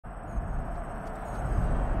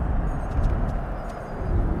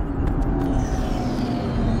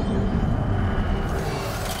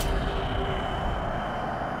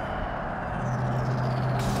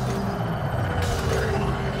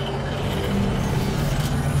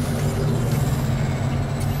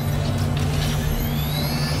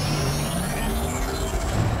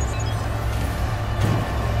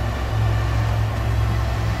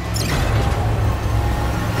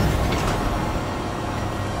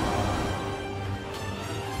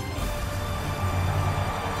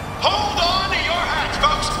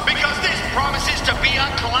promises to be a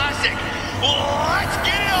classic. Let's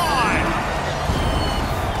get it on!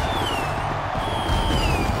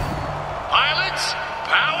 Pilots,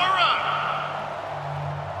 power up!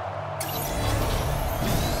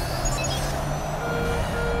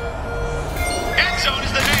 End zone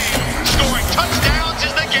is the name. Scoring touchdowns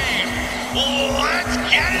is the game. Let's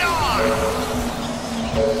get it on!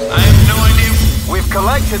 I have no idea. We've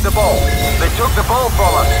collected the ball. They took the ball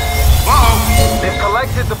from us. Uh-oh! They've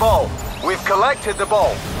collected the ball. We've collected the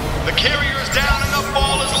ball. The carrier is down and the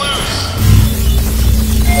ball is loose.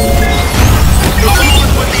 The ball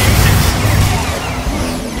is with the Aces.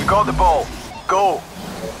 You got the ball. Go.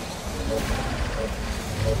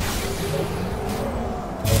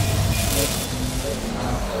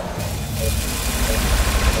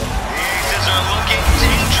 The Aces are looking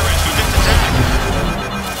dangerous with this attack.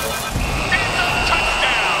 And a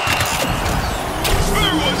touchdown!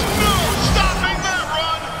 There was no stopping that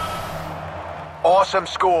run! Awesome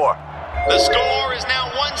score. The score is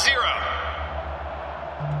now 1-0.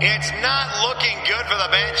 It's not looking good for the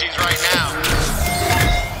Banshees right now.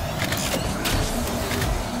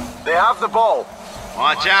 They have the ball.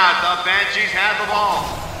 Watch out, the Banshees have the ball.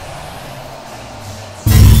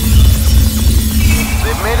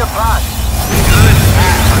 They've made a pass. Good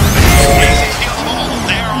pass. Aces steal the ball.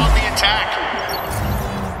 They're on the attack.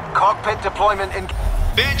 Cockpit deployment in.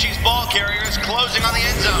 Banshees ball carrier is closing on the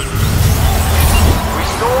end zone. We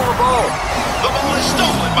stole the ball. The ball is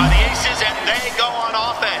stolen by the Aces and they go on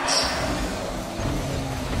offense.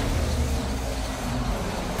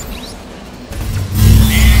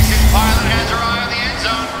 The Aces pilot has her eye on the end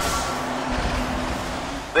zone.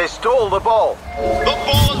 They stole the ball. The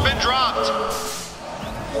ball has been dropped.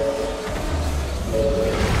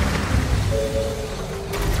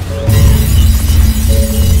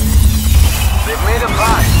 They've made a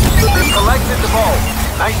pass. They've collected the ball.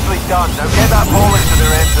 Nicely done. Now get that ball into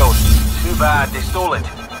their end zone. Too bad, they stole it.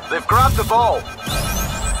 They've grabbed the ball.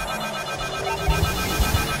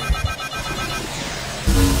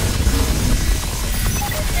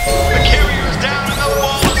 The carrier is down and the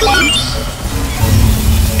ball is loose.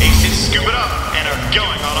 Aces scoop it up and are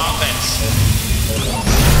going on offense.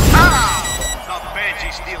 Ow! The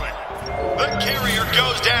Banshees steal it. The carrier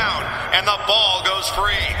goes down and the ball goes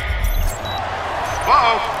free.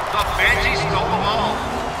 Uh-oh, the Banshees stole the ball.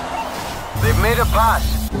 They've made a pass.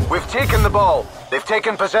 We've taken the ball. They've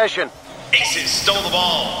taken possession. Aces stole the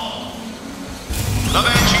ball. The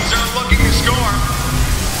Banshees are looking to score.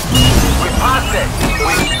 We've passed it.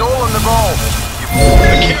 We've stolen the ball.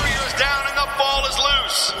 The carrier is down and the ball is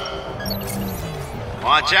loose.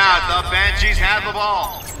 Watch out, the Banshees have the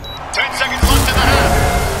ball. 10 seconds left in the half.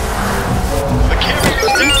 The carrier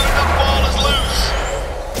is down and the ball is loose.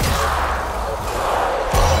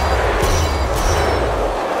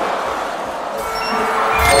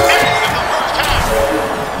 End of the first half.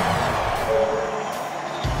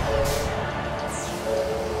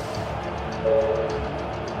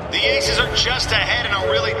 The Aces are just ahead in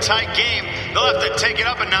a really tight game. They'll have to take it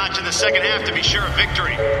up a notch in the second half to be sure of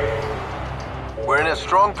victory. We're in a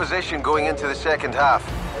strong position going into the second half.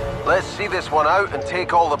 Let's see this one out and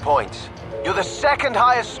take all the points. You're the second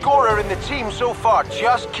highest scorer in the team so far.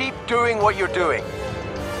 Just keep doing what you're doing.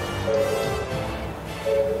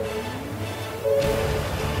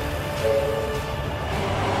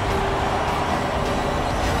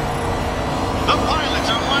 The pilots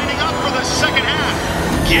are lining up for the second half.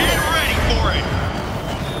 Get ready for it.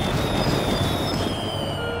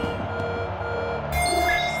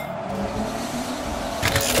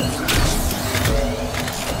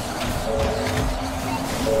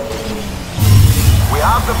 We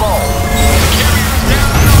have the ball. Carrier's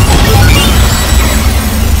down and the ball is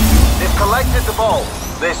loose. They've collected the ball.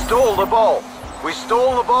 They stole the ball. We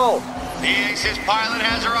stole the ball. The Aces pilot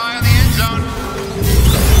has her eye on the end zone.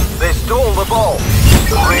 They stole the ball.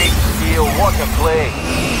 Great steal. What a play.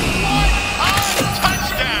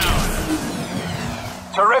 Touchdown!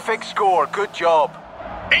 Terrific score. Good job.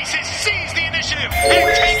 Aces seize the initiative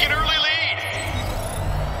and take an early lead.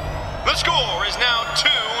 The score is now 2-0.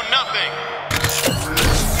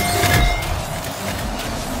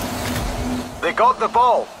 They got the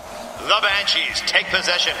ball. The Banshees take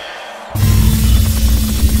possession.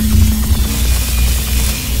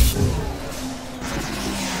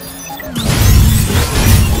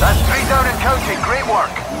 That's 3 down and counting. Great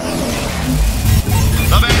work.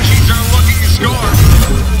 The Banshees are looking to score.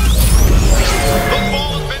 The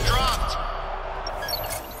ball has been dropped.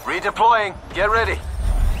 Redeploying. Get ready.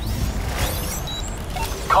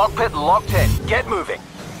 Cockpit locked in. Get moving.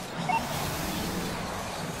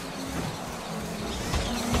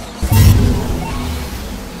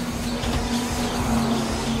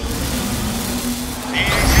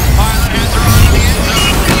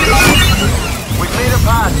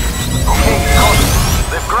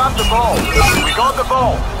 have the ball. We got the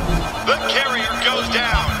ball. The carrier goes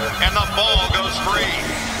down, and the ball goes free.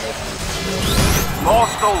 Ball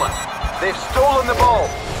stolen. They've stolen the ball.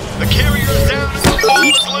 The carrier's down, and the ball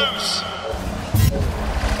is loose.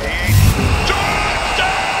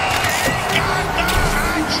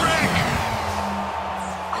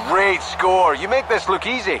 Great score. You make this look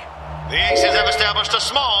easy. The Aces have established a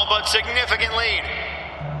small but significant lead.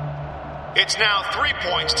 It's now 3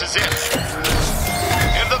 points to zip.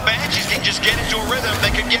 If the Banshees can just get into a rhythm,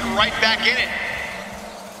 they could get right back in it.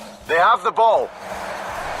 They have the ball.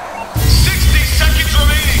 60 seconds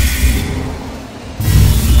remaining.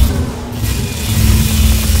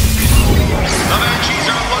 The Banshees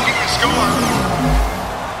are looking to score.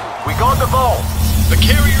 We got the ball. The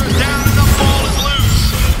carrier is down and the ball is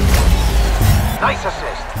loose. Nice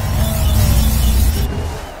assist.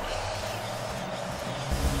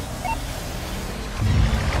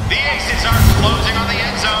 The Aces are closing on the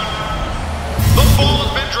end zone. The ball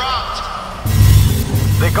has been dropped.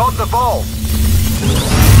 They got the ball.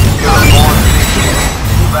 Good one.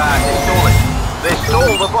 Too bad. They stole it. They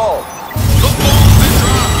stole the ball. The ball has been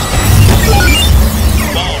dropped. The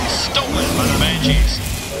ball stolen by the Banshees.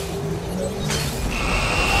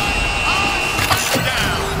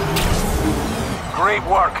 Touchdown. Great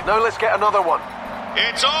work. Now let's get another one.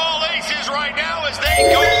 It's all Aces right now as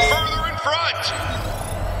they go further in front.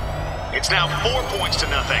 It's now 4 points to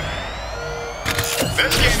nothing.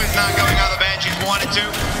 This game is not going how the Banshees wanted to.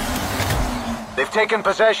 They've taken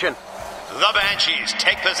possession. The Banshees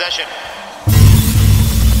take possession.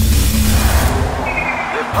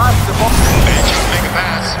 They've passed the ball. Banshees make a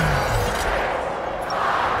pass.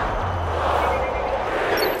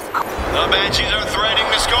 The Banshees are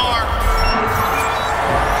threatening to score.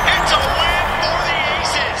 It's a win for the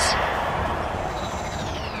Aces.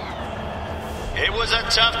 It was a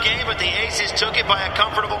tough game, but the Aces took it by a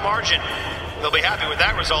comfortable margin. They'll be happy with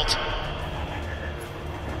that result.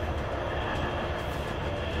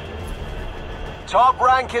 Top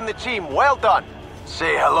rank in the team. Well done.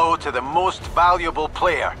 Say hello to the most valuable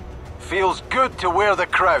player. Feels good to wear the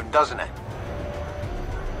crown, doesn't it?